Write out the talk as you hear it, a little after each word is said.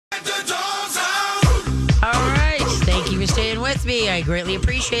with me. I greatly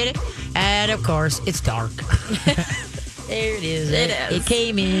appreciate it. And, of course, it's dark. There it is. It is. It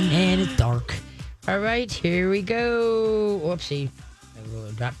came in, and it's dark. All right, here we go. Whoopsie. I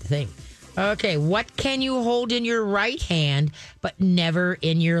will drop the thing. Okay, what can you hold in your right hand, but never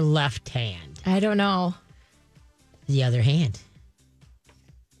in your left hand? I don't know. The other hand.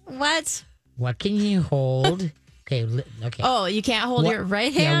 What? What can you hold? Okay. Oh, you can't hold your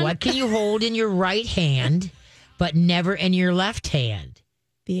right hand? Yeah, what can you hold in your right hand, but never in your left hand?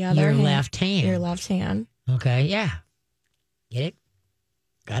 The other your hand. left hand. Your left hand. Okay, yeah. Get it?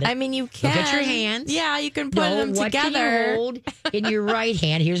 Got it? I mean, you can. Look at your hands. Yeah, you can put them what together. Can you hold in your right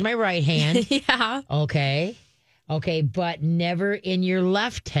hand? Here's my right hand. Yeah. Okay. Okay, but never in your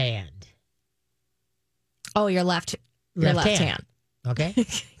left hand. Oh, your left hand. Okay.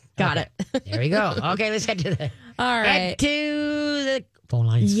 Got okay. it. There we go. Okay, let's head to the All right. to the phone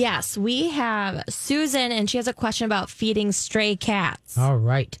lines. Yes, we have Susan, and she has a question about feeding stray cats. All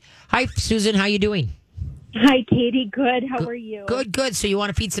right. Hi, Susan. How you doing? Hi, Katie. Good. How are you? Good. So you want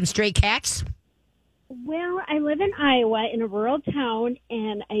to feed some stray cats? Well, I live in Iowa in a rural town,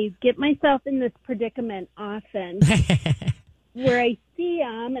 and I get myself in this predicament often where I see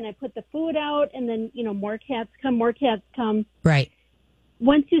them and I put the food out, and then, more cats come. Right.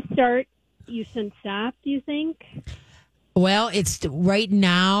 Once you start, you shouldn't stop, do you think? Well, it's right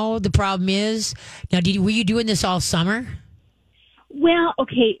now. The problem is now. Were you doing this all summer? Well,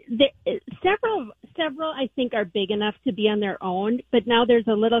 okay. Several I think are big enough to be on their own, but now there's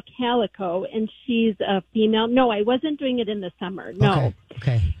a little calico, and she's a female. No, I wasn't doing it in the summer. No.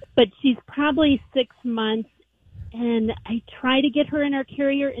 Okay. But she's probably 6 months, and I try to get her in our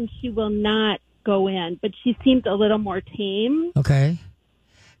carrier, and she will not go in. But she seems a little more tame. Okay.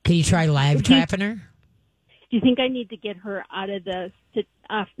 Can you try live trapping her? Do you think I need to get her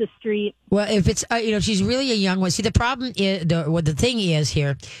off the street? Well, if it's she's really a young one. See, the problem is the thing is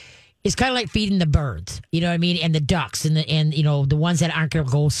here. It's kind of like feeding the birds, you know what I mean, and the ducks, and the ones that aren't going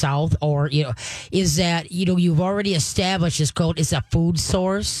to go south, or is that you've already established this cold is a food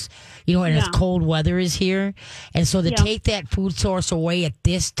source, and it's cold weather is here, and so to take that food source away at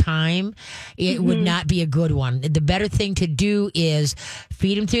this time, it would not be a good one. The better thing to do is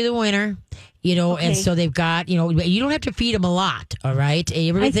feed them through the winter. And so they've got, you don't have to feed them a lot, all right?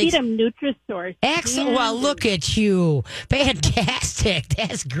 I feed them Nutrisource. Excellent. Well, look at you. Fantastic.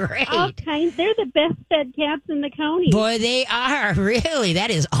 That's great. All kinds. They're the best fed cats in the county. Boy, they are. Really. That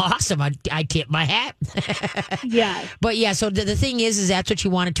is awesome. I tip my hat. Yes. But yeah, so the thing is that's what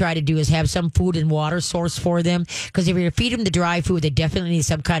you want to try to do is have some food and water source for them. Because if you're going to feed them the dry food, they definitely need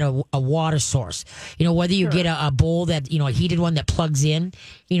some kind of a water source. Whether you get a bowl that, a heated one that plugs in,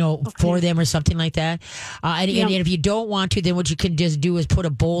 for them or something like that. And if you don't want to, then what you can just do is put a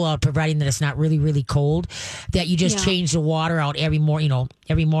bowl out, providing that it's not really, really cold, that you just change the water out every morning.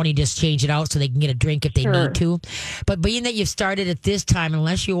 Every morning, just change it out so they can get a drink if they need to. But being that you've started at this time,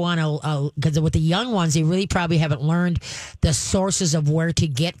 unless you want to, because with the young ones, they really probably haven't learned the sources of where to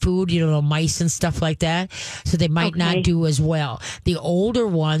get food, mice and stuff like that. So they might not do as well. The older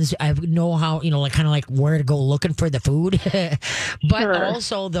ones, I know how, kind of like where to go looking for the food. But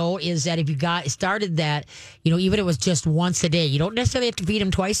also, though, is that if you started that, even if it was just once a day, you don't necessarily have to feed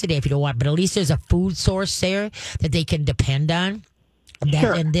them twice a day if you don't want, but at least there's a food source there that they can depend on.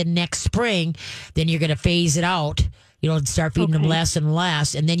 And then next spring, then you're going to phase it out, start feeding them less and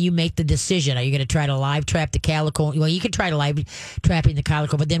less. And then you make the decision. Are you going to try to live trap the calico? Well, you can try to live trapping the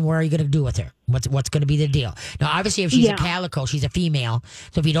calico, but then what are you going to do with her? What's going to be the deal? Now, obviously, if she's a calico, she's a female.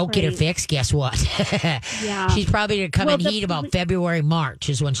 So if you don't get her fixed, guess what? She's probably going to come in heat about February, March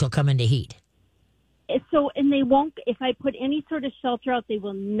is when she'll come into heat. So, and they won't, if I put any sort of shelter out, they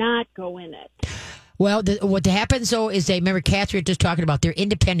will not go in it. Well, what happens, though, is remember, cats we were just talking about, they're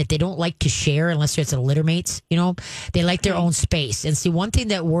independent. They don't like to share unless it's a litter mates, They like their own space. And see, one thing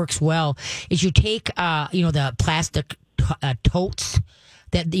that works well is you take, the plastic totes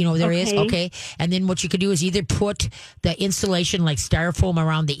that, there is, and then what you could do is either put the insulation like styrofoam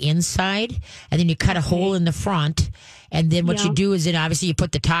around the inside, and then you cut a hole in the front. And then what you do is then obviously you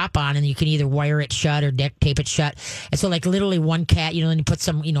put the top on, and you can either wire it shut or deck tape it shut. And so like literally one cat, then you put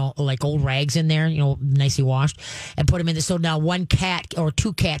some, like old rags in there, nicely washed, and put them in there. So now one cat or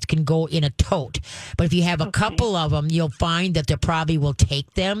two cats can go in a tote. But if you have a couple of them, you'll find that they probably will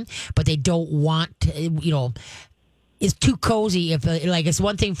take them, but they don't want to, it's too cozy. If it's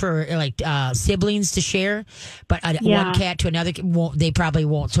one thing for siblings to share, but one cat to another they probably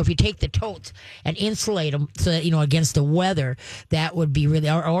won't. So if you take the totes and insulate them so that against the weather, that would be really.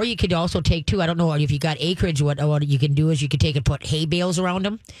 Or you could also take too. I don't know if you got acreage. What you can do is you can take and put hay bales around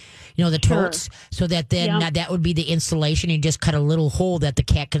them. the totes, so that then that would be the insulation. You just cut a little hole that the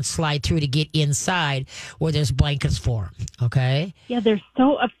cat can slide through to get inside where there's blankets for them. Okay? Yeah, they're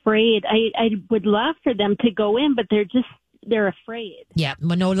so afraid. I would love for them to go in, but they're afraid. Yeah,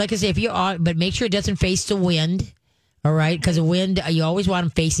 but no, like I say, but make sure it doesn't face the wind. All right, because the wind, you always want them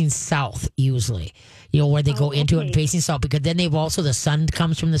facing south, usually. Where they go into it and facing south, because then the sun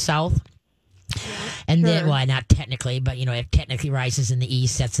comes from the south. And then, well, not technically, but, it technically rises in the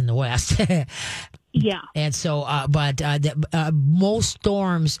east, sets in the west. Yeah. And so, most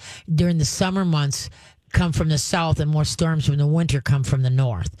storms during the summer months come from the south, and more storms from the winter come from the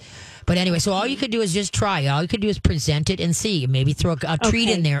north. But anyway, so all you could do is just try. All you could do is present it and see. Maybe throw a treat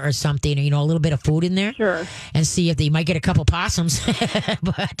in there or something, or, a little bit of food in there. Sure. And see if they might get a couple possums.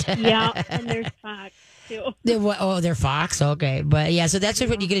 Yeah, and there's fox, too. They're fox? Okay. But, yeah, so that's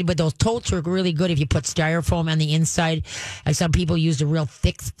what you get. But those totes are really good if you put styrofoam on the inside. Like some people use the real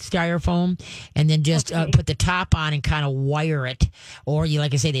thick styrofoam and then just put the top on and kind of wire it. Or,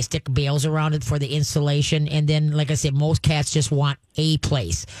 like I say, they stick bales around it for the insulation. And then, like I said, most cats just want a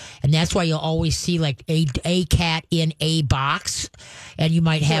place. And that's why you'll always see like a cat in a box, and you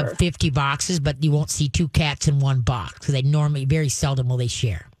might have 50 boxes, but you won't see two cats in one box, because very seldom will they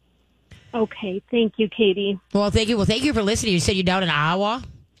share. Okay, thank you, Katie. Well, thank you. Well, thank you for listening. You said you're down in Iowa?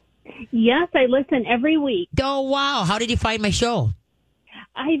 Yes, I listen every week. Oh, wow. How did you find my show?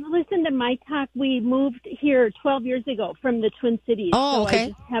 I've listened to My Talk. We moved here 12 years ago from the Twin Cities. Oh, okay. So I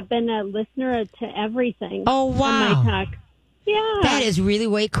just have been a listener to everything. Oh, wow. On My Talk. Yeah. That is really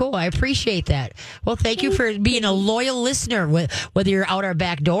way cool. I appreciate that. Well, thank you for being a loyal listener, whether you're out our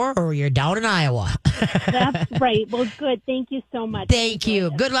back door or you're down in Iowa. That's right. Well, good. Thank you so much. Thank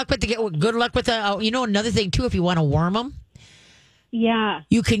you. Good luck with the. Another thing too, if you want to worm them. Yeah.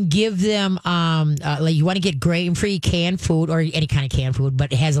 You can give them, like you want to get grain-free canned food or any kind of canned food,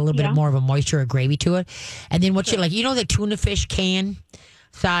 but it has a little bit more of a moisture or gravy to it. And then what you like, the tuna fish can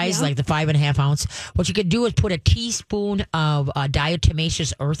size, like the 5.5 ounce. What you could do is put a teaspoon of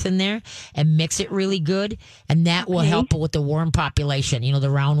diatomaceous earth in there and mix it really good, and that will help with the worm population. The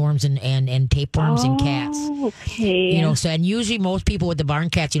roundworms and tapeworms in cats. Okay. So and usually most people with the barn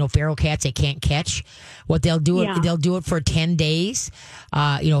cats, feral cats, they can't catch. What they'll do they'll do it for 10 days,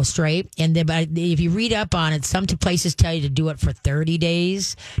 straight. And then, but if you read up on it, some places tell you to do it for 30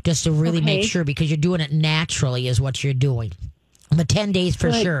 days just to really make sure, because you're doing it naturally is what you're doing. But 10 days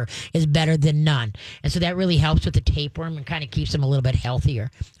for sure is better than none. And so that really helps with the tapeworm and kind of keeps them a little bit healthier.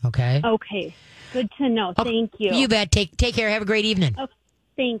 Okay? Okay. Good to know. Thank you. You bet. Take care. Have a great evening. Oh,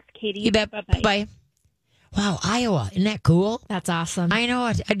 thanks, Katie. You bet. Bye-bye. Bye. Wow, Iowa. Isn't that cool? That's awesome. I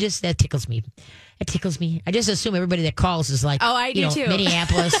know. That tickles me. It tickles me. I just assume everybody that calls is like, I do too.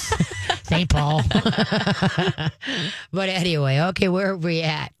 Minneapolis, St. Paul. But anyway, okay, where are we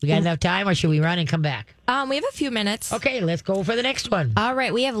at? We got enough time, or should we run and come back? We have a few minutes. Okay, let's go for the next one. All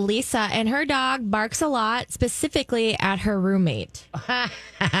right, we have Lisa, and her dog barks a lot, specifically at her roommate.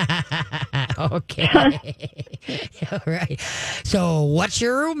 Okay. All right. So what's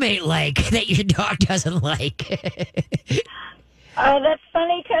your roommate like that your dog doesn't like? Oh, that's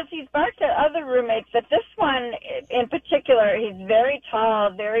funny because he's barked at other roommates, but this one in particular, he's very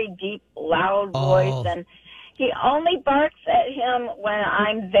tall, very deep, loud voice, and he only barks at him when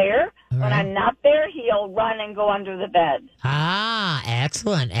I'm there. When I'm not there, he'll run and go under the bed. Ah,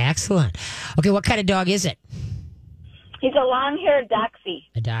 excellent, excellent. Okay, what kind of dog is it? He's a long-haired Dachshund.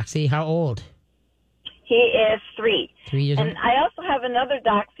 A Dachshund? How old? He is 3. 3 years old? And I also have another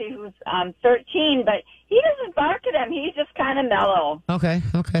Dachshund who's 13, but he doesn't bark at him. He's just kind of mellow. Okay.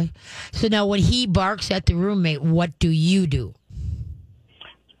 So now when he barks at the roommate, what do you do?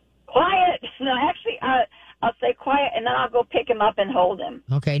 Quiet. No, actually, I'll say quiet, and then I'll go pick him up and hold him.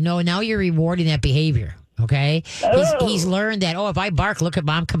 Okay, no, now you're rewarding that behavior. Okay, he's learned that. If I bark, look at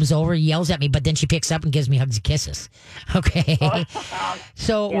mom comes over, yells at me, but then she picks up and gives me hugs and kisses. Okay,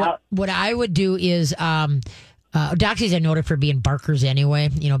 so what I would do is, Dachshunds are noted for being barkers anyway.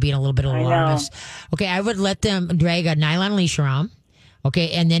 Being a little bit alarmist. Okay, I would let them drag a nylon leash around.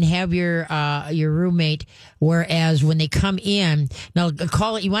 Okay, and then have your roommate. Whereas when they come in, now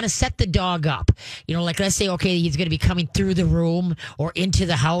call it. You want to set the dog up. Like let's say, okay, he's going to be coming through the room or into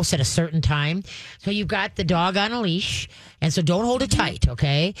the house at a certain time. So you've got the dog on a leash, and so don't hold it tight.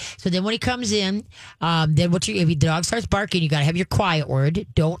 Okay. So then when he comes in, then if the dog starts barking, you got to have your quiet word.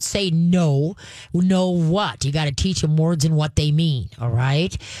 Don't say no. No what? You got to teach him words and what they mean. All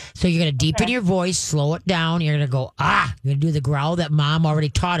right. So you're going to deepen your voice, slow it down. You're going to go You're going to do the growl that mom mom already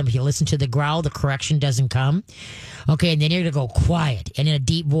taught him. If you listen to the growl, the correction doesn't come. Okay, and then you're going to go quiet and in a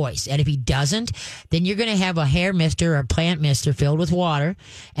deep voice. And if he doesn't, then you're going to have a hair mister or a plant mister filled with water,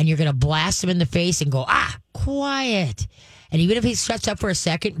 and you're going to blast him in the face and go, quiet. And even if he shuts up for a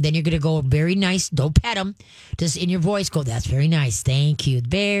second, then you're going to go very nice. Don't pet him. Just in your voice, go, that's very nice. Thank you.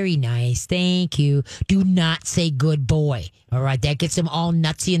 Very nice. Thank you. Do not say good boy. All right. That gets him all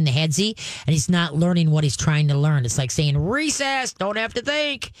nutsy in the headsy, and he's not learning what he's trying to learn. It's like saying recess. Don't have to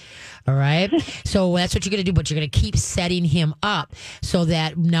think. All right. So that's what you're going to do, but you're going to keep setting him up so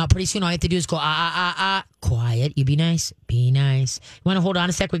that now pretty soon all you have to do is go, quiet. You be nice. Be nice. You want to hold on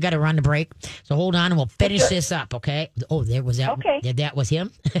a sec? We got to run the break. So hold on and we'll finish this up. Okay. Oh, there was that. Okay. Yeah, that was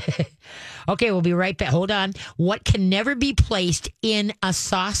him. Okay. We'll be right back. Hold on. What can never be placed in a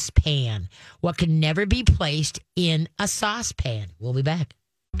saucepan? What can never be placed in a saucepan? We'll be back.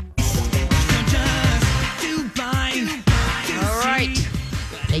 All right.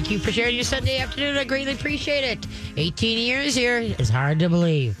 Thank you for sharing your Sunday afternoon. I greatly appreciate it. 18 years here is hard to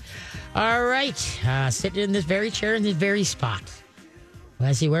believe. All right. Sitting in this very chair in this very spot.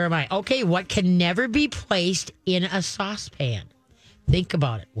 Let's see. Where am I? Okay. What can never be placed in a saucepan? Think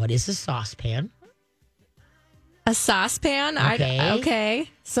about it. What is a saucepan? A saucepan? Okay. Okay.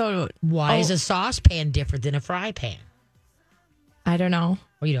 So Why is a saucepan different than a fry pan? I don't know.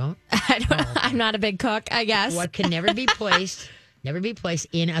 Oh, you don't? I'm not a big cook, I guess. What can never be placed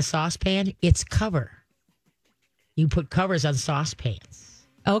in a saucepan? It's cover. You put covers on saucepans.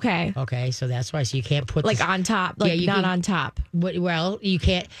 Okay. Okay, so that's why. So you can't put Like on top, like you not can- on top. Well, you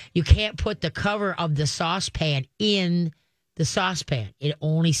can't put the cover of the saucepan in the saucepan. It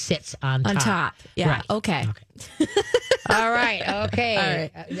only sits on top. On top. Yeah. Right. Okay. All right. Okay.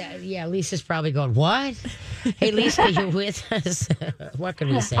 All right. Yeah, Lisa's probably going, what? Hey, Lisa, you with us? What can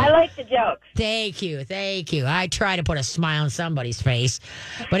we say? I like the jokes. Thank you. I try to put a smile on somebody's face.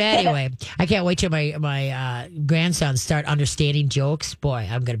 But anyway, I can't wait till my grandsons start understanding jokes. Boy,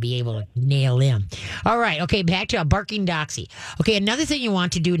 I'm going to be able to nail them. All right. Okay, back to barking doxy. Okay, another thing you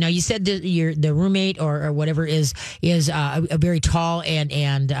want to do. Now, you said the roommate or whatever is a very tall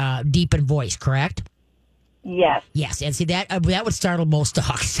and deep in voice, correct? Yes. Yes, and see that would startle most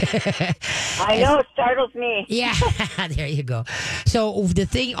dogs. I know, it startles me. Yeah, there you go. So the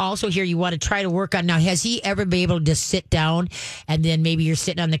thing also here you want to try to work on now, has he ever been able to just sit down and then maybe you're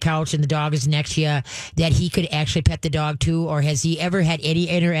sitting on the couch and the dog is next to you that he could actually pet the dog too? Or has he ever had any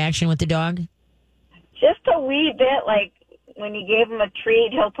interaction with the dog? Just a wee bit, like when you gave him a treat,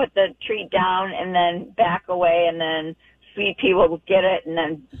 he'll put the treat down and then back away, and then Sweet Pea will get it and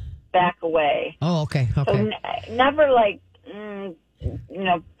then back away. Oh, okay. So never like,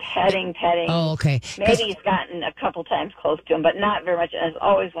 petting. Oh, okay. Maybe he's gotten a couple times close to him, but not very much. And it's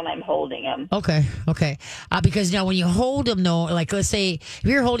always when I'm holding him. Okay. Because now when you hold them, though, like let's say if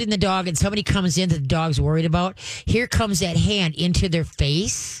you're holding the dog and somebody comes in that the dog's worried about, here comes that hand into their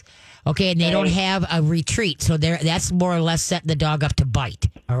face. Okay, and they don't have a retreat, so that's more or less setting the dog up to bite.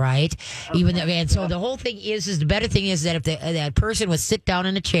 All right, and so the whole thing is the better thing is that if that person would sit down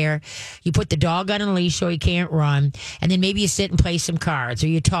in a chair, you put the dog on a leash so he can't run, and then maybe you sit and play some cards or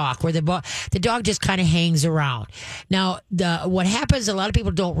you talk, where the dog just kind of hangs around. Now, what happens? A lot of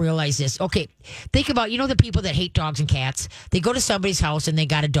people don't realize this. Okay, think about the people that hate dogs and cats. They go to somebody's house and they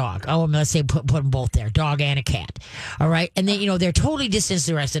got a dog. Oh, and let's say put them both there, dog and a cat. All right, and then they're totally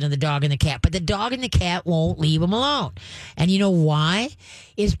disinterested in the dog and the cat, but the dog and the cat won't leave them alone. And you know why?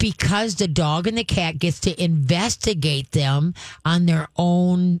 Is because the dog and the cat gets to investigate them on their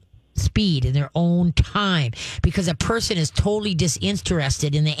own speed in their own time, because a person is totally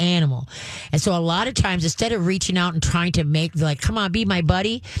disinterested in the animal. And so a lot of times, instead of reaching out and trying to make come on, be my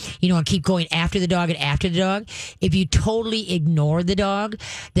buddy, and keep going after the dog, if you totally ignore the dog,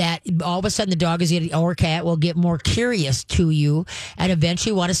 that all of a sudden the dog or cat will get more curious to you and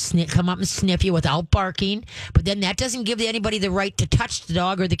eventually want to come up and sniff you without barking. But then that doesn't give anybody the right to touch the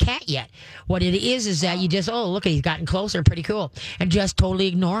dog or the cat yet. What it is that you just, look, he's gotten closer, pretty cool, and just totally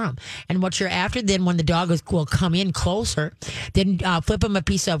ignore him. And what you're after, then when the dog will come in closer, then flip him a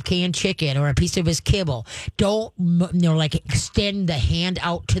piece of canned chicken or a piece of his kibble. Don't extend the hand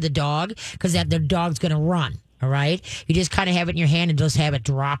out to the dog, because the dog's going to run. All right. You just kind of have it in your hand and just have it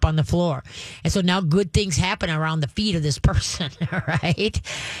drop on the floor. And so now good things happen around the feet of this person. All right.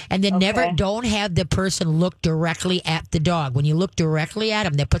 And then don't have the person look directly at the dog. When you look directly at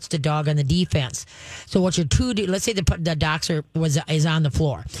him, that puts the dog on the defense. So what let's say the dachshund is on the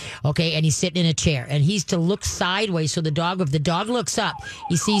floor. Okay. And he's sitting in a chair and he's to look sideways. So if the dog looks up,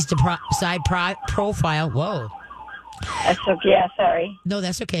 he sees the side profile. Whoa. That's okay. Yeah, sorry. No,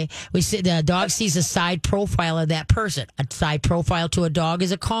 that's okay. We see the dog sees a side profile of that person. A side profile to a dog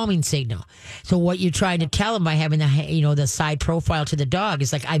is a calming signal. So what you're trying to tell him by having the side profile to the dog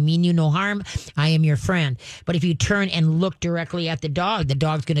is like, I mean you no harm. I am your friend. But if you turn and look directly at the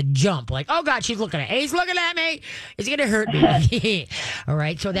dog's going to jump like, oh God, she's looking at me. He's looking at me. It's going to hurt me. All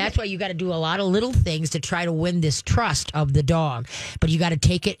right. So that's why you got to do a lot of little things to try to win this trust of the dog. But you got to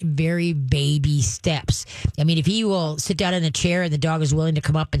take it very baby steps. I mean, if he will sit down in a chair and the dog is willing to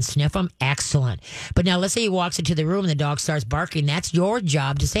come up and sniff him, excellent. But now let's say he walks into the room and the dog starts barking. That's your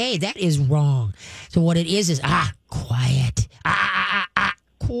job to say, hey, that is wrong. So what it is quiet.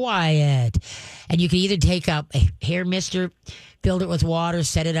 Quiet. And you can either take a hair mister, fill it with water,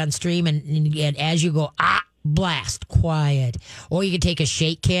 set it on stream, and as you go, blast, quiet. Or you can take a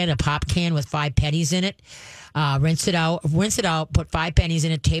shake can, a pop can with 5 pennies in it. Rinse it out, put 5 pennies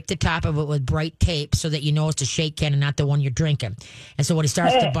in it, tape the top of it with bright tape so that you know it's a shake can and not the one you're drinking. And so when he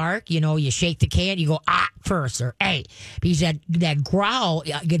starts to bark, you shake the can, you go, first, or hey. Because that growl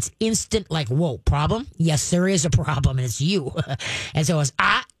gets instant, like, whoa, problem? Yes, there is a problem, and it's you. And so it's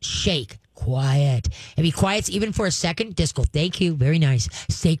shake. Quiet. And be quiet even for a second. Just go, thank you. Very nice.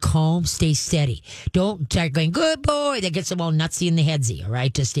 Stay calm. Stay steady. Don't start going, good boy. That gets them all nutsy in the headsy. All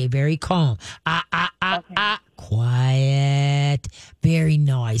right. Just stay very calm. Quiet. Very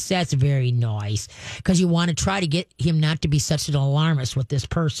nice. That's very nice. Because you want to try to get him not to be such an alarmist with this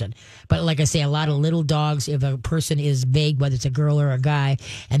person. But like I say, a lot of little dogs, if a person is vague, whether it's a girl or a guy,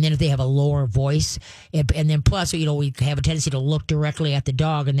 and then if they have a lower voice, and then plus, we have a tendency to look directly at the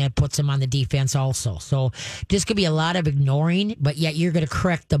dog, and that puts them on the defense also. So this could be a lot of ignoring, but yet you're going to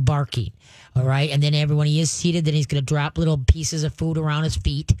correct the barking. All right. And then when he is seated, then he's going to drop little pieces of food around his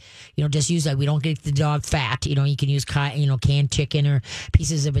feet. Just use we don't get the dog fat. You can use, canned chicken or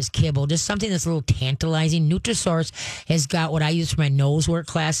pieces of his kibble. Just something that's a little tantalizing. Nutrisource has got what I use for my nose work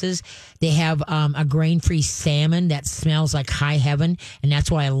classes. They have a grain-free salmon that smells like high heaven. And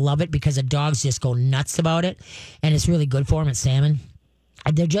that's why I love it, because the dogs just go nuts about it. And it's really good for them. It's salmon.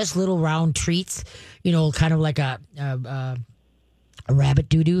 And they're just little round treats, kind of like a rabbit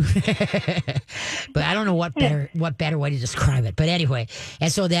doo-doo. But I don't know what better way to describe it. But anyway,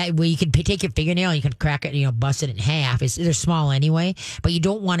 and so that way you can take your fingernail, you can crack it, bust it in half. They're small anyway, but you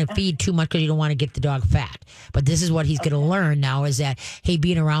don't want to feed too much because you don't want to get the dog fat. But this is what he's going to learn now is that, hey,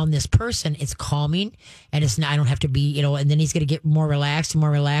 being around this person, it's calming, and it's not, I don't have to be, and then he's going to get more relaxed,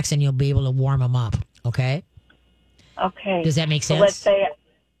 and you'll be able to warm him up. Okay? Okay. Does that make sense? So let's say,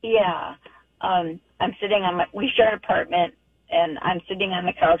 yeah, I'm sitting we share an apartment, and I'm sitting on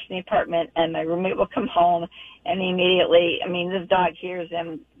the couch in the apartment, and my roommate will come home, and immediately, this dog hears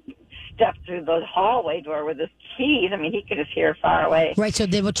him step through the hallway door with his keys. He could just hear far away. Right, so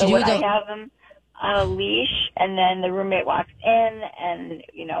then what you do, I have him on a leash, and then the roommate walks in, and,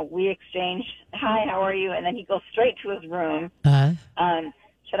 we exchange, hi, how are you? And then he goes straight to his room.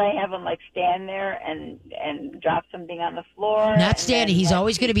 Should I have him stand there and drop something on the floor? Not standing. He's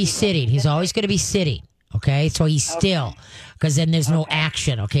always going to be sitting. He's always going to be sitting. Okay, so he's still, because then there's no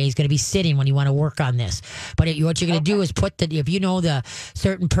action. Okay, he's going to be sitting when you want to work on this. But what you're going to do is if you know the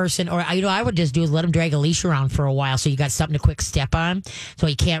certain person, or I would just do is let him drag a leash around for a while, so you got something to quick step on, so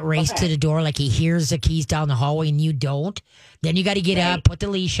he can't race to the door like he hears the keys down the hallway and you don't. Then you got to get up, put the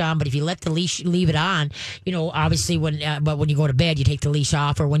leash on. But if you let the leash, leave it on, obviously when you go to bed, you take the leash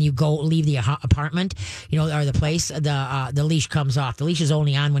off, or when you leave the apartment, or the place, the leash comes off. The leash is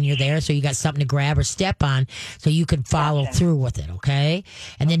only on when you're there, so you got something to grab or step on, so you can follow through with it. Okay,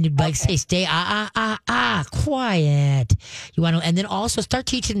 and then say, stay quiet. You want to, and then also start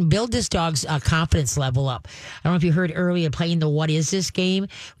teaching, build this dog's confidence level up. I don't know if you heard earlier playing the "What Is This" game,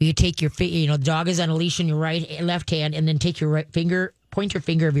 where you take your the dog is on a leash in your left hand, and then take your right finger, pointer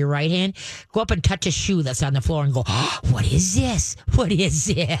finger of your right hand, go up and touch a shoe that's on the floor and go, what is this? What is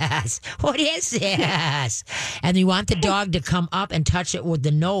this? What is this? And you want the dog to come up and touch it with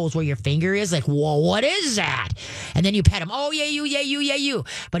the nose where your finger is, like, whoa, what is that? And then you pet him, oh, yeah, you, yeah, you, yeah, you.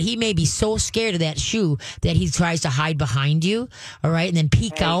 But he may be so scared of that shoe that he tries to hide behind you, all right, and then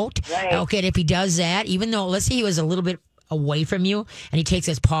peek out. Right. Okay, and if he does that, even though, let's say he was a little bit away from you and he takes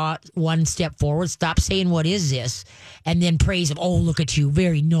his paw one step forward, stop saying, what is this? And then praise him. Oh, look at you.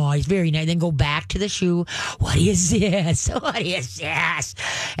 Very nice. Very nice. Then go back to the shoe. What is this? What is this?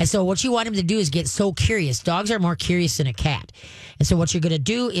 And so what you want him to do is get so curious. Dogs are more curious than a cat. And so what you're going to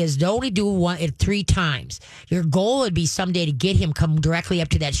do is only do it 3 times. Your goal would be someday to get him come directly up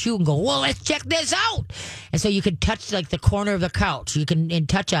to that shoe and go, well, let's check this out. And so you could touch like the corner of the couch. You can and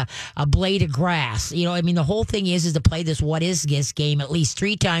touch a blade of grass. You know, I mean, the whole thing is to play this what is this game at least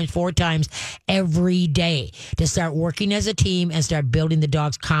 3 times, 4 times every day to start working as a team and start building the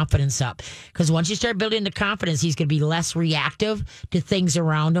dog's confidence up. Because once you start building the confidence, he's going to be less reactive to things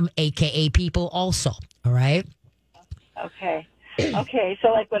around him, a.k.a. people also. All right? Okay. Okay, so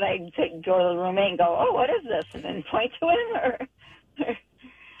like when I go to the roommate and go, oh, what is this? And then point to him? Or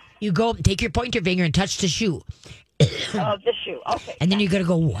You go, take your pointer finger and touch the shoe. oh, the shoe. Okay. And then you're going to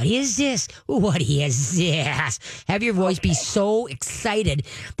go, what is this? What is this? Have your voice be so excited.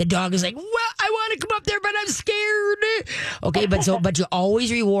 The dog is like, well, I want to come up there, but I'm scared. Okay, but you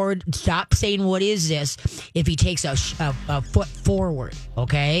always reward, stop saying, what is this? If he takes a foot forward,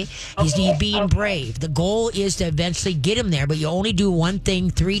 okay? He's being brave. The goal is to eventually get him there, but you only do one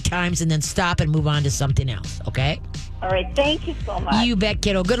thing 3 times and then stop and move on to something else, okay? All right, thank you so much. You bet,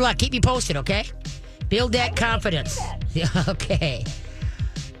 kiddo. Good luck. Keep me posted, okay? Build that confidence. Okay.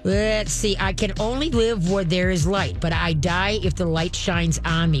 Let's see. I can only live where there is light, but I die if the light shines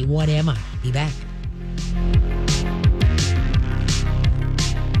on me. What am I? Be back.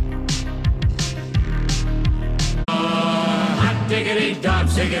 Hot diggity dog,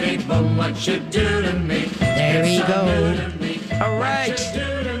 siggity boom, what you do to me? There we go. All right. What you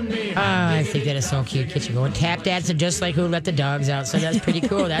do to me? I think that is so cute. Kitchen going tap dancing just like Who Let the Dogs Out. So that's pretty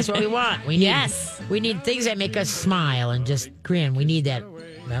cool. That's what we want. We need, we need things that make us smile and just grin. We need that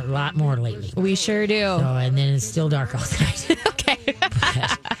a lot more lately. We sure do. So, and then it's still dark outside. Okay.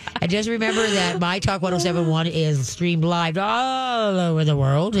 And just remember that My Talk 1071 is streamed live all over the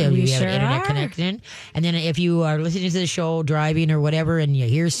world. If We you have sure an internet are. connection. And then if you are listening to the show, driving or whatever, and you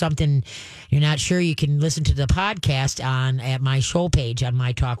hear something you're not sure, you can listen to the podcast at my show page on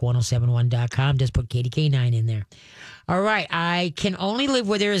mytalk1071.com. Just put KDK9 in there. All right. I can only live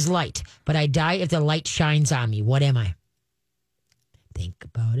where there is light, but I die if the light shines on me. What am I? Think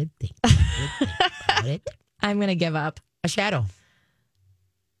about it. Think about it. Think about it. I'm going to give up. A shadow.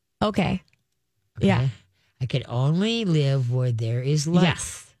 Okay. Okay? Yeah. I can only live where there is light.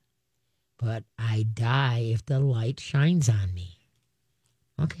 Yes. But I die if the light shines on me.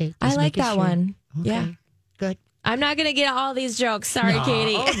 Okay. I just like making that sure. one. Okay, Yeah. Good. I'm not going to get all these jokes. Sorry, No,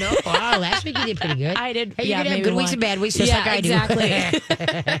 Katie. Oh, no. Wow, last week you did pretty good. I did. Hey, you're Yeah, going to have maybe good weeks one. and bad weeks, just Yeah, like I do.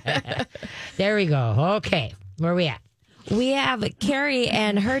 exactly. There we go. Okay. Where are we at? We have Carrie,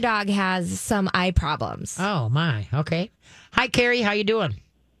 and her dog has some eye problems. Oh, my. Okay. Hi, Carrie. How you doing?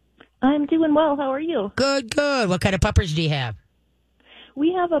 I'm doing well. How are you? Good, good. What kind of puppers do you have?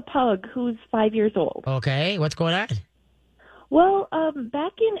 We have a pug who's 5 years old. Okay. What's going on? Well,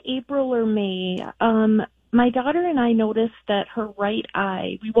 back in April or May, my daughter and I noticed that her right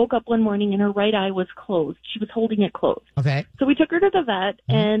eye, we woke up one morning and her right eye was closed. She was holding it closed. Okay. So we took her to the vet,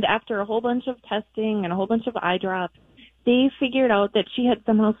 and after a whole bunch of testing and a whole bunch of eye drops, they figured out that she had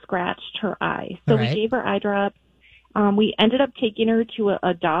somehow scratched her eye. So All right. we gave her eye drops. We ended up taking her to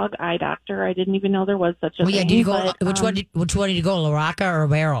a dog eye doctor. I didn't even know there was such a Well, yeah, thing. did you go? but, Which one did you go? LaRocca or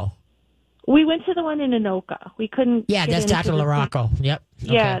Barrow? We went to the one in Anoka. We couldn't. Yeah, get that's into Dr. the- LaRocco. Yep.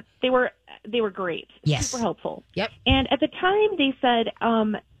 Okay. Yeah, they were great. Yes. Super helpful. Yep. And at the time, they said,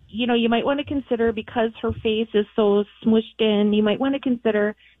 you might want to consider, because her face is so smushed in, you might want to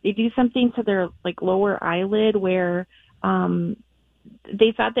consider they do something to their lower eyelid where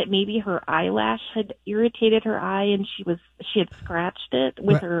they thought that maybe her eyelash had irritated her eye and she had scratched it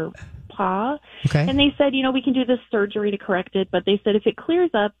with Right. her paw. Okay. And they said, we can do this surgery to correct it, but they said if it clears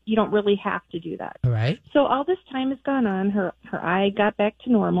up, you don't really have to do that. All right. So all this time has gone on. Her eye got back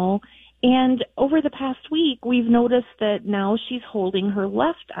to normal. And over the past week, we've noticed that now she's holding her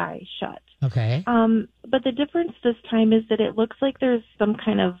left eye shut. Okay. But the difference this time is that it looks like there's some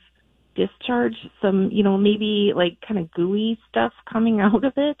kind of discharge, some, maybe kind of gooey stuff coming out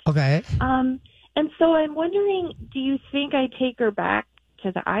of it. Okay. And so I'm wondering, do you think I take her back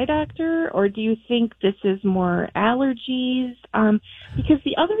to the eye doctor, or do you think this is more allergies? Because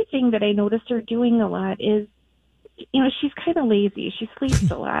the other thing that I noticed her doing a lot is, she's kind of lazy. She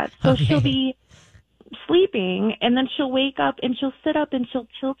sleeps a lot. So Okay. she'll be sleeping, and then she'll wake up and she'll sit up and she'll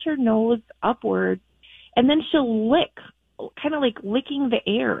tilt her nose upward, and then she'll lick, kind of like licking the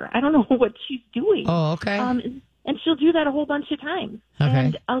air. I don't know what she's doing. Oh, okay. And she'll do that a whole bunch of times. Okay.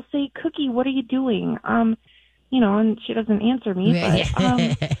 And I'll say, Cookie, what are you doing? And she doesn't answer me. But,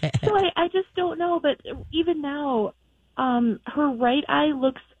 so I just don't know. But even now, her right eye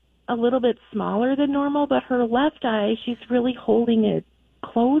looks a little bit smaller than normal, but her left eye, she's really holding it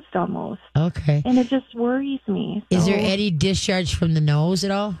closed almost. Okay. And it just worries me. Is there So, any discharge from the nose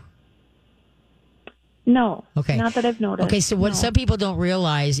at all? No. Okay. Not that I've noticed. Okay, so what No. some people don't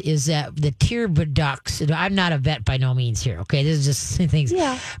realize is that the tear ducts, I'm not a vet by no means here, okay? This is just things.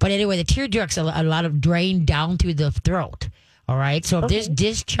 Yeah. But anyway, the tear ducts, a lot of drain down through the throat. All right. So if there's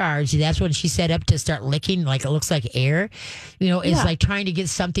discharge, that's when she's set up to start licking, like it looks like air, it's Yeah. like trying to get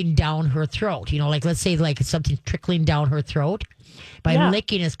something down her throat. Like let's say like something trickling down her throat. By Yeah.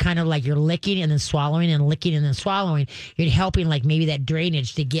 licking, it's kind of like you're licking and then swallowing and licking and then swallowing. You're helping like maybe that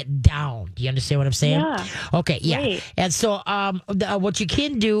drainage to get down. Do you understand what I'm saying? Yeah. Okay. Yeah. Right. And so what you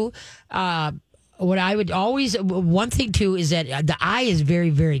can do, what I would always, one thing too is that the eye is very,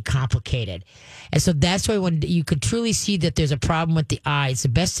 very complicated. And so that's why when you could truly see that there's a problem with the eyes, the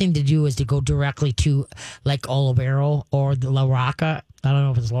best thing to do is to go directly to like Olivero or the La Rocca. I don't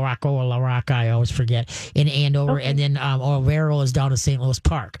know if it's La Rocca or La Rocca. I always forget in Andover. And then Olivero is down in St. Louis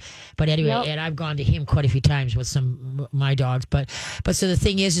Park. But anyway, and I've gone to him quite a few times with some my dogs. But so the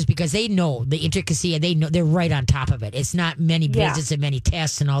thing is because they know the intricacy and they know they're right on top of it. It's not many visits and many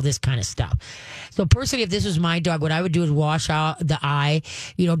tests and all this kind of stuff. So personally, if this was my dog, what I would do is wash out the eye,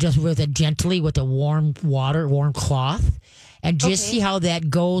 just gently with a warm cloth. And just see how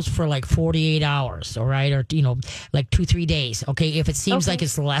that goes for like 48 hours, all right? Or, like 2-3 days, okay? If it seems like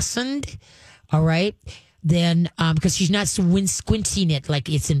it's lessened, all right, then, because she's not squinting it like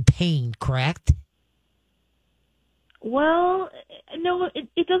it's in pain, correct? Well, no,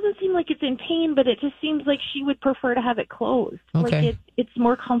 it doesn't seem like it's in pain, but it just seems like she would prefer to have it closed. Okay. Like it's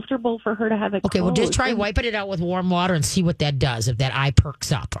more comfortable for her to have it closed. Okay, well, just try wiping it out with warm water and see what that does, if that eye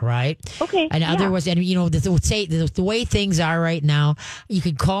perks up, all right? Okay, And otherwise, the way things are right now, you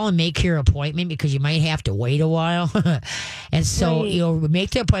could call and make your appointment because you might have to wait a while. And so,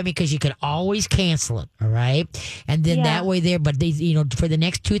 make the appointment because you can always cancel it, all right? And then that way but for the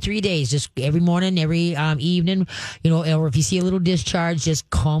next 2-3 days, just every morning, every evening, or if you see a little discharge, just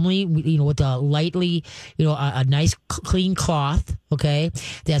calmly, with a lightly, a nice clean cloth, okay,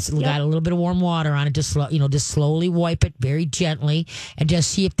 that's got a little bit of warm water on it. Just slowly wipe it very gently and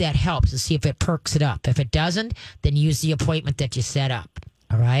just see if that helps and see if it perks it up. If it doesn't, then use the appointment that you set up.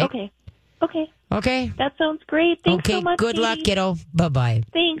 All right. Okay. That sounds great. Thanks so much. Good luck, Katie. kiddo. Bye bye.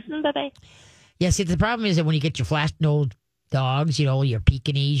 Thanks, and bye-bye. Yeah, see, the problem is that when you get your flash nose dogs, your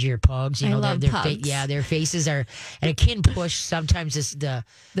Pekingese, your pugs, I love pugs. their faces are, and it can push sometimes the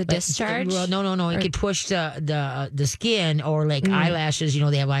discharge. Well, no, it can push the skin or like eyelashes.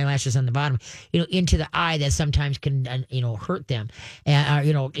 They have eyelashes on the bottom, into the eye that sometimes can hurt them, and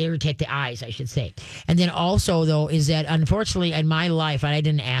irritate the eyes, I should say. And then also though is that unfortunately in my life, and I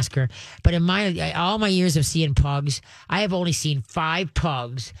didn't ask her, but in all my years of seeing pugs, I have only seen 5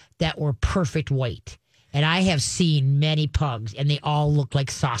 pugs that were perfect weight. And I have seen many pugs, and they all look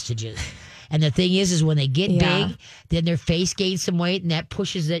like sausages. And the thing is when they get big, then their face gains some weight, and that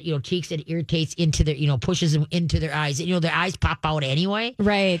pushes the cheeks and irritates into their pushes them into their eyes. Their eyes pop out anyway,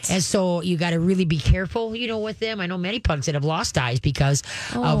 Right. And so you got to really be careful, with them. I know many pugs that have lost eyes because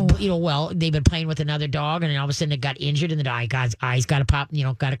of they've been playing with another dog, and then all of a sudden it got injured, and the eyes got to pop,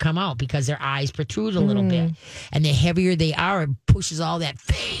 got to come out because their eyes protrude a little bit, and the heavier they are, it pushes all that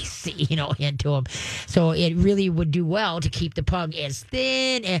face, into them. So it really would do well to keep the pug as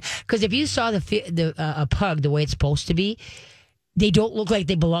thin, because if you saw a pug the way it's supposed to be, they don't look like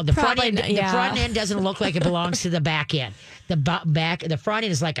they belong. The front end doesn't look like it belongs to the back end. The front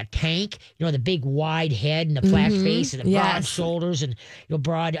end is like a tank. The big wide head and the flat face and the broad shoulders and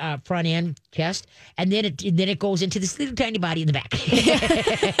broad front end chest, and then it goes into this little tiny body in the back.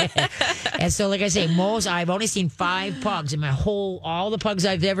 And so, like I say, I've only seen 5 pugs in all the pugs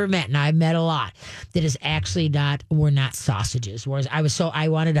I've ever met, and I've met a lot that is actually were not sausages. Whereas I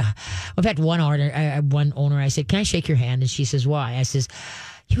wanted to. In fact, one owner, I said, "Can I shake your hand?" And she says, "Why?" I says,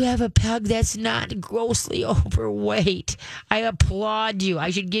 "You have a pug that's not grossly overweight. I applaud you. I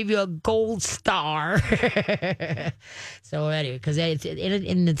should give you a gold star." So anyway, because and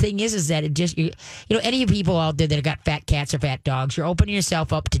the thing is that it just any people out there that have got fat cats or fat dogs, you're opening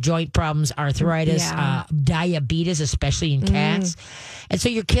yourself up to joint problems, arthritis, diabetes, especially in cats, and so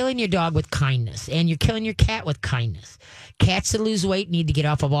you're killing your dog with kindness, and you're killing your cat with kindness. Cats that lose weight need to get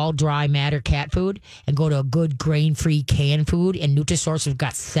off of all dry matter cat food and go to a good grain-free canned food, and Nutrisource have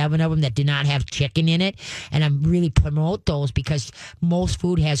got 7 of them that did not have chicken in it. And I really promote those because most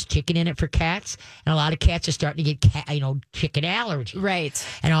food has chicken in it for cats. And a lot of cats are starting to get, chicken allergy. Right.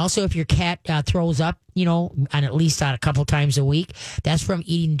 And also if your cat throws up, on at least on a couple times a week, that's from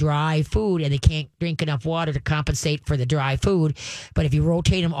eating dry food and they can't drink enough water to compensate for the dry food. But if you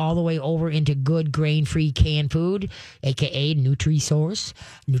rotate them all the way over into good grain-free canned food, aka Nutrisource,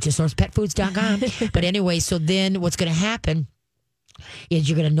 NutrisourcePetFoods.com. But anyway, so then what's going to happen is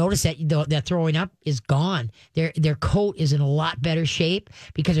you're going to notice that that throwing up is gone. Their coat is in a lot better shape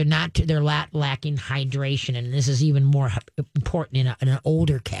because they're lacking hydration, and this is even more important in an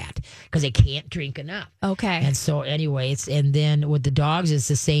older cat because they can't drink enough. Okay. And so anyway, and then with the dogs, it's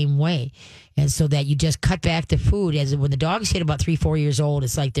the same way. And so that you just cut back the food. As when the dogs hit about 3-4 years old,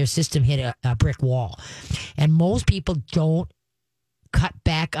 it's like their system hit a brick wall, and most people don't cut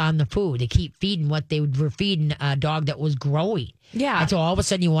back on the food. They keep feeding what they were feeding a dog that was growing. Yeah. And so all of a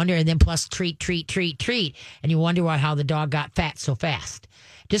sudden you wonder, and then plus treat. And you wonder how the dog got fat so fast.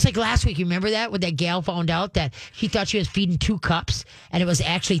 Just like last week, you remember that? When that gal found out that she thought she was feeding 2 cups and it was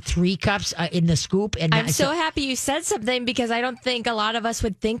actually 3 cups in the scoop. And I'm so happy you said something because I don't think a lot of us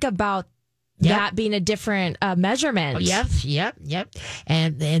would think about that being a different measurement. Oh, yep.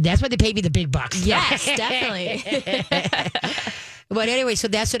 And that's why they pay me the big bucks. Yes, definitely. But anyway, so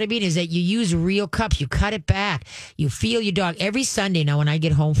that's what I mean is that you use real cups. You cut it back. You feel your dog. Every Sunday now when I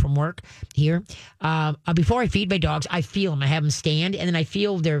get home from work here, before I feed my dogs, I feel them. I have them stand, and then I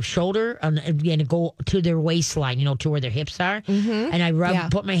feel their shoulder and go to their waistline, to where their hips are. Mm-hmm. And I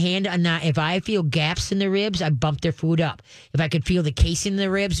put my hand on that. If I feel gaps in the ribs, I bump their food up. If I could feel the casing in the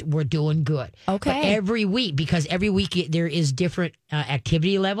ribs, we're doing good. Okay. But every week, because every week there is different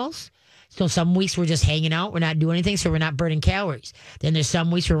activity levels. So some weeks we're just hanging out. We're not doing anything, so we're not burning calories. Then there's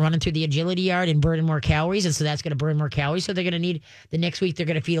some weeks we're running through the agility yard and burning more calories, and so that's going to burn more calories. So they're going to need the next week. They're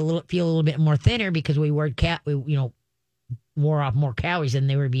going to feel a little bit more thinner because we wore off more calories than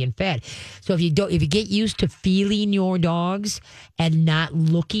they were being fed. So if you get used to feeling your dogs and not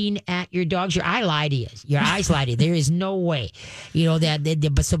looking at your dogs, your eyes lie to you. There is no way,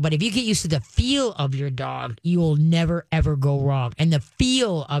 but if you get used to the feel of your dog, you'll never ever go wrong. And the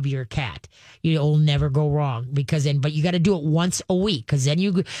feel of your cat, you'll never go wrong but you got to do it once a week because then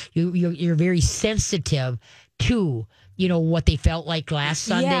you're very sensitive to what they felt like last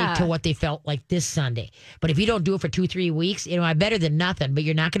Sunday to what they felt like this Sunday. But if you don't do it for 2-3 weeks, I better than nothing, but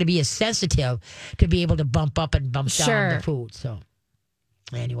you're not going to be as sensitive to be able to bump up and bump down the food. So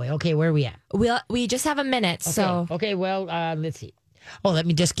anyway, okay, where are we at? We just have a minute. Okay. So okay, well, let's see. Oh, let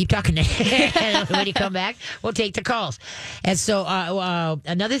me just keep talking. When you come back, we'll take the calls. And so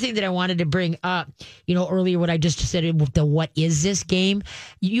another thing that I wanted to bring up, earlier what I just said with the what is this game,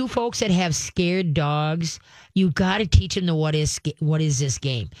 you folks that have scared dogs, you got to teach them the what is this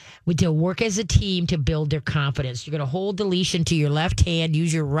game. To work as a team to build their confidence. You're going to hold the leash into your left hand,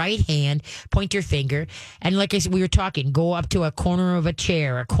 use your right hand, point your finger. And like I said, we were talking, go up to a corner of a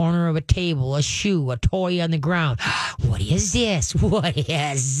chair, a corner of a table, a shoe, a toy on the ground. What is this? What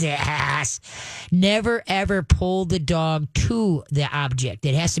is this? Never, ever pull the dog to the object.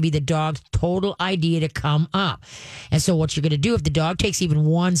 It has to be the dog's total idea to come up. And so what you're going to do, if the dog takes even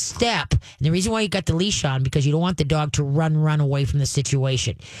one step, and the reason why you got the leash on, because you don't want the dog to run away from the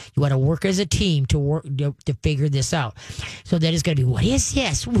situation. You want to work as a team to figure this out. So that is going to be, what is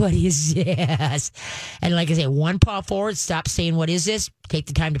this? What is this? And like I say, one paw forward, stop saying, what is this? Take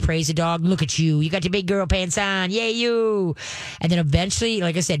the time to praise the dog. Look at you. You got your big girl pants on. Yay, you. And then eventually,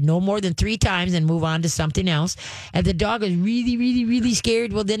 like I said, no more than 3 times and move on to something else. If the dog is really, really, really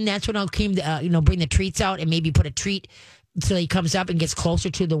scared, well, then that's when I'll bring the treats out and maybe put a treat so he comes up and gets closer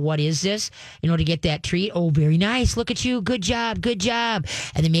to the what is this, to get that treat. Oh, very nice. Look at you. Good job. Good job.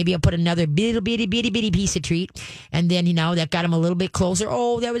 And then maybe I'll put another bitty piece of treat. And then, that got him a little bit closer.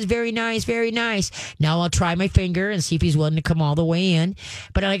 Oh, that was very nice. Very nice. Now I'll try my finger and see if he's willing to come all the way in.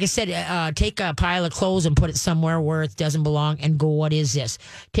 But like I said, take a pile of clothes and put it somewhere where it doesn't belong and go, what is this?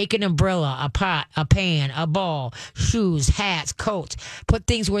 Take an umbrella, a pot, a pan, a ball, shoes, hats, coats. Put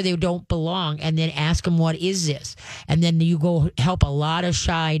things where they don't belong and then ask them, what is this? And then you go help a lot of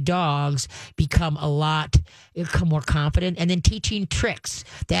shy dogs become more confident. And then teaching tricks.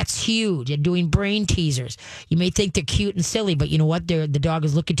 That's huge. And doing brain teasers. You may think they're cute and silly, but you know what? The dog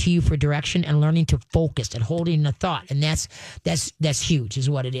is looking to you for direction and learning to focus and holding a thought. And that's huge is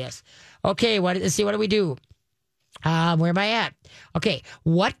what it is. Okay, let's see, what do we do? Where am I at? Okay,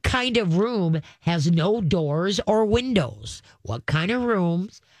 what kind of room has no doors or windows? What kind of room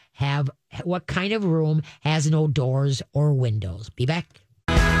has no doors or windows? Be back.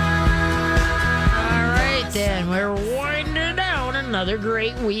 All right, then. We're winding down another another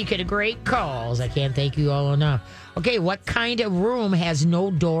great week and great calls. I can't thank you all enough. Okay, what kind of room has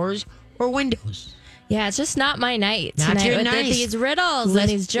no doors or windows? Yeah, it's just not my night Not tonight your with night. these riddles and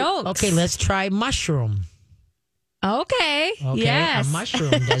these jokes. Okay, let's try mushroom. Okay. Okay, Yes. a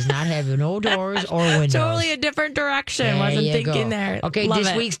mushroom does not have no doors or windows. Totally a different direction. There Wasn't you thinking go. there. Okay, Love this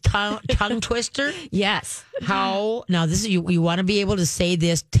it. week's tongue twister. Yes. How now? This is you want to be able to say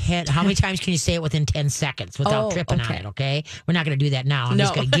this. How many times can you say it within 10 seconds without tripping on it? Okay, we're not going to do that now. I'm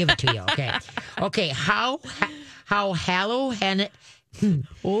just going to give it to you. Okay, okay. How Hallow Helen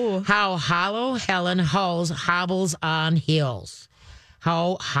Halls hobbles on hills.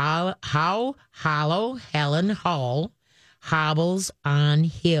 How Hollow Helen Hall hobbles on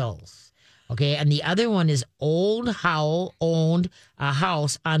hills. Okay, and the other one is Old Howl owned a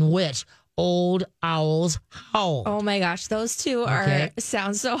house on which old owls howl. Oh my gosh, those two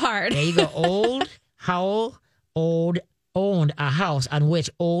sound so hard. There you go. Old Howl owned a house on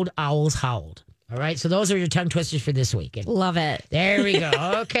which old owls howled. All right, so those are your tongue twisters for this week. Love it. There we go.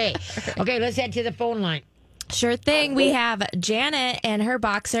 Okay, let's head to the phone line. Sure thing. We have Janet, and her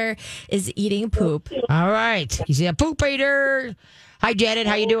boxer is eating poop. All right, he's a poop eater. Hi, Janet.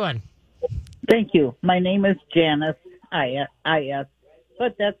 How you doing? Thank you. My name is Janice. I.S.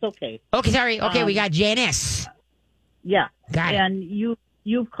 But that's okay. Okay, sorry. Okay, we got Janice. Yeah. Got it. And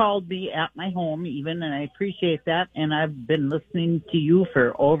you've called me at my home even, and I appreciate that. And I've been listening to you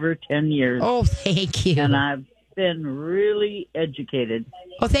for over 10 years. Oh, thank you. And I've been really educated.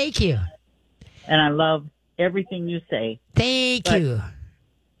 Oh, thank you. And I love everything you say. Thank you.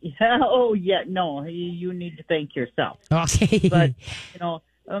 Yeah, oh, yeah. No, you need to thank yourself. Okay. But,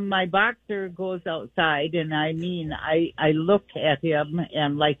 my boxer goes outside, and I look at him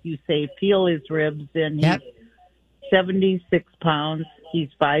and, like you say, feel his ribs, and he's 76 pounds. He's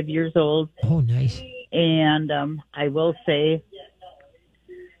 5 years old. Oh, nice. And I will say,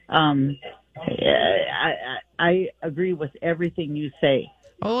 I agree with everything you say.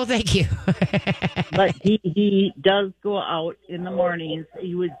 Oh, thank you. But he does go out in the mornings.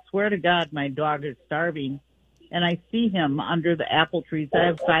 He would swear to God my dog is starving. And I see him under the apple trees. I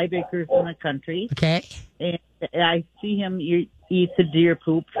have 5 acres in the country. Okay. And I see him eat the deer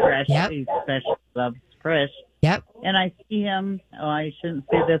poop fresh. Yep. He especially loves fresh. Yep. And I see him, I shouldn't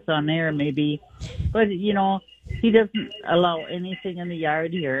say this on air maybe, but, he doesn't allow anything in the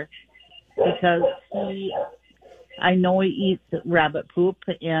yard here because I know he eats rabbit poop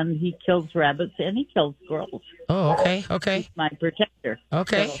and he kills rabbits and he kills squirrels. Oh, okay. He's my protector.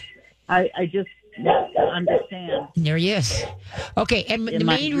 Okay. So I just understand. There he is. Okay, and the Am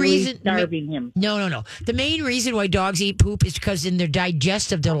I main really reason starving him? No. The main reason why dogs eat poop is because in their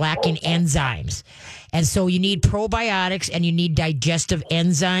digestive they're lacking enzymes. And so you need probiotics and you need digestive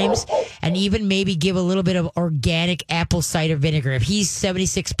enzymes and even maybe give a little bit of organic apple cider vinegar. If he's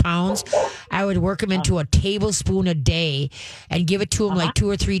 76 pounds, I would work him into a tablespoon a day and give it to him like 2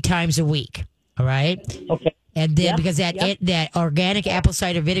 or 3 times a week. All right? Okay. And then because that organic apple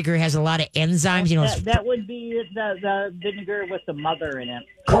cider vinegar has a lot of enzymes, that would be the vinegar with the mother in it.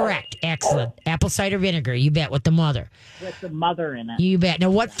 Correct. Excellent. Apple cider vinegar, you bet, with the mother. With the mother in it. You bet. Now,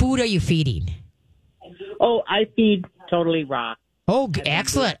 what food are you feeding? Oh, I feed totally raw. Oh,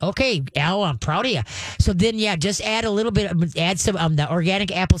 excellent. Okay, Al, I'm proud of you. So then, just add a little bit, add some the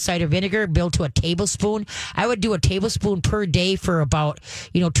organic apple cider vinegar, build to a tablespoon. I would do a tablespoon per day for about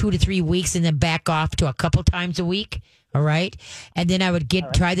 2 to 3 weeks, and then back off to a couple times a week. All right, and then I would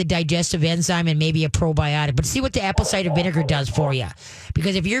try the digestive enzyme and maybe a probiotic. But see what the apple cider vinegar does for you,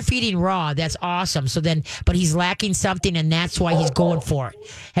 because if you're feeding raw, that's awesome. So then, but he's lacking something, and that's why he's going for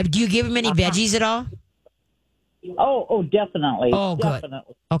it. Do you give him any veggies at all? Oh, definitely. Oh, good.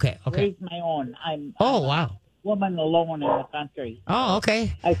 Definitely. Okay. Raise my own. I'm wow. a woman alone in the country. Oh,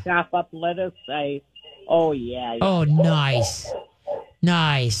 okay. I chop up lettuce. Oh, yeah. Oh, nice.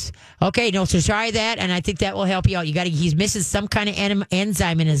 Okay, so try that, and I think that will help you out. He's missing some kind of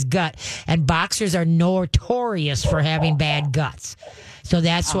enzyme in his gut, and boxers are notorious for having bad guts. So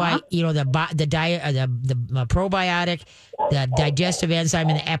that's why the diet, the probiotic, the digestive enzyme,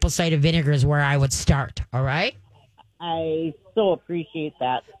 and the apple cider vinegar is where I would start. All right. I so appreciate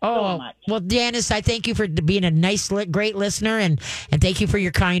that so much. Well, Janice, I thank you for being a nice, great listener, and thank you for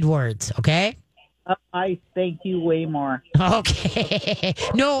your kind words. Okay. I thank you way more. Okay.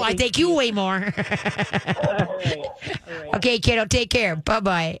 No, I thank you way more. All right. Okay, kiddo, take care.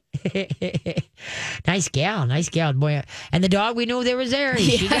 Bye-bye. Nice gal, boy. And the dog, we knew there was there.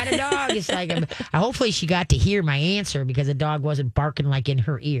 She got a dog. It's like, hopefully she got to hear my answer because the dog wasn't barking like in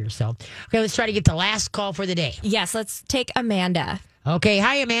her ear. So, okay, let's try to get the last call for the day. Yes, let's take Amanda. Okay,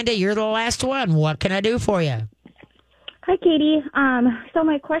 hi, Amanda. You're the last one. What can I do for you? Hi, Katie. So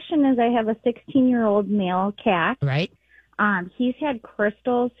my question is, I have a 16-year-old male cat. Right. He's had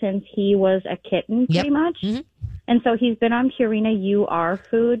crystals since he was a kitten, Yep. pretty much. Mhm. And so he's been on Purina UR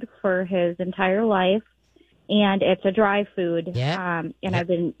food for his entire life. And it's a dry food. Yeah. And Yep. I've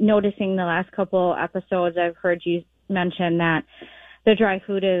been noticing the last couple episodes, I've heard you mention that the dry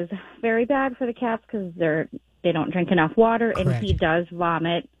food is very bad for the cats because they don't drink enough water. Correct. And he does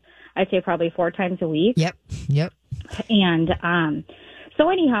vomit, I'd say probably 4 times a week. Yep. And so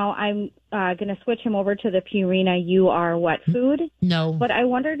anyhow, I'm going to switch him over to the Purina UR wet food. No. But I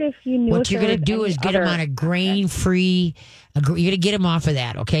wondered if you knew What if you're there going to was do any is get him other- on a grain-free. You're going to get him off of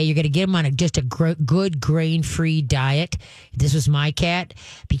that, okay? You're going to get him on just a good grain-free diet. This was my cat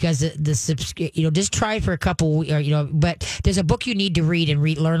because just try it for a couple, But there's a book you need to read and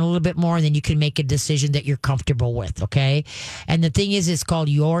learn a little bit more, and then you can make a decision that you're comfortable with, okay? And the thing is, it's called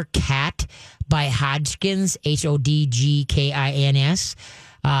Your Cat by Hodgkins, Hodgkins.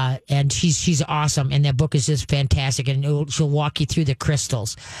 And she's awesome, and that book is just fantastic, and she'll walk you through the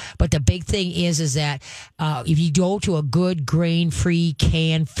crystals. But the big thing is that if you go to a good grain-free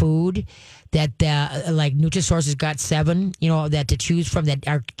canned food, that like Nutrisource has got 7, that to choose from that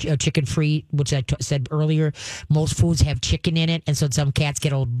are chicken free, which I said earlier. Most foods have chicken in it, and so some cats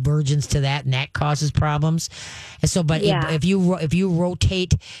get allergens to that, and that causes problems. And so, but if you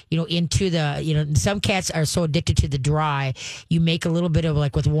rotate, into the, some cats are so addicted to the dry, you make a little bit of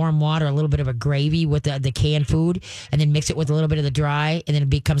like with warm water, a little bit of a gravy with the canned food, and then mix it with a little bit of the dry, and then it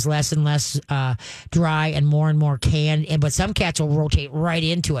becomes less and less dry and more canned. But some cats will rotate right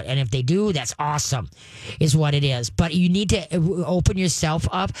into it, and if they do, that's awesome, is what it is. But you need to open yourself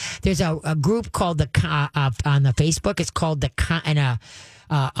up. There's a group called on the Facebook. It's called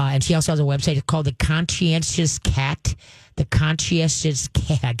and she also has a website. It's called the Conscientious Cat. The Conscientious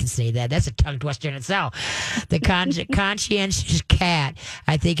Cat. I can say that. That's a tongue twister in itself. The Conscientious Cat,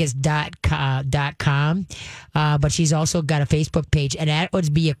 I think, is .com. But she's also got a Facebook page, and that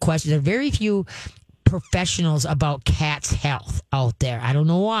would be a question. There are very few professionals about cats' health out there. I don't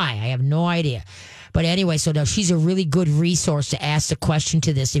know why. I have no idea. But anyway, so now she's a really good resource to ask the question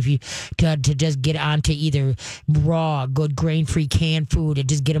to this. If you to just get onto either raw, good grain-free canned food, and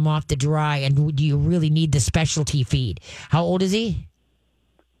just get them off the dry. And do you really need the specialty feed? How old is he?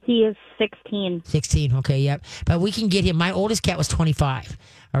 He is 16. 16. Okay, yep. But we can get him. My oldest cat was 25.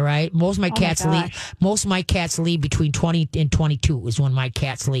 All right. Most of my cats leave. Most of my cats leave between 20 and 22 is when my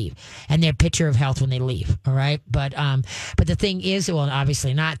cats leave, and they're picture of health when they leave. All right. But the thing is, well,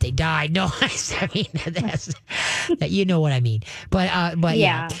 obviously not. They died. No, I mean that's you know what I mean. But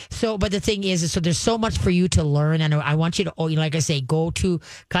yeah. So, but the thing is, so there's so much for you to learn, and I want you to, like I say, go to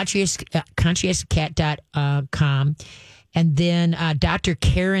conscientiouscat.com, and then Dr.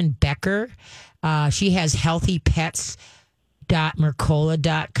 Karen Becker. She has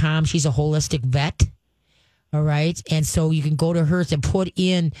healthypets.mercola.com. She's a holistic vet. All right. And so you can go to hers and put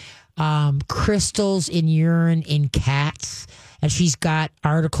in crystals in urine in cats. And she's got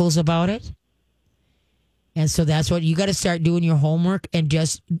articles about it. And so that's what you got to start doing your homework and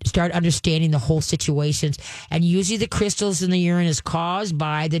just start understanding the whole situations. And usually the crystals in the urine is caused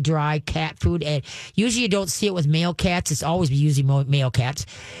by the dry cat food. And usually you don't see it with male cats. It's always usually male cats.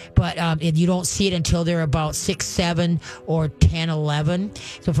 But you don't see it until they're about 6, 7, or 10, 11.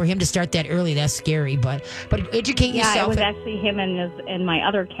 So for him to start that early, that's scary. But educate yourself. Yeah, it was actually him and my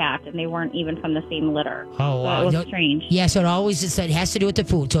other cat, and they weren't even from the same litter. Oh, wow. So it was strange. Yeah, so it has to do with the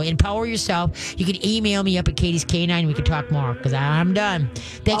food. So empower yourself. You can email me up at Katie's K9. We can talk more because I'm done.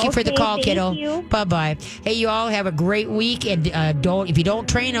 Thank you for the call, kiddo. Bye-bye. Hey, you all have a great week. And if you don't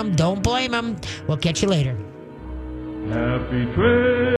train them, don't blame them. We'll catch you later. Happy trail.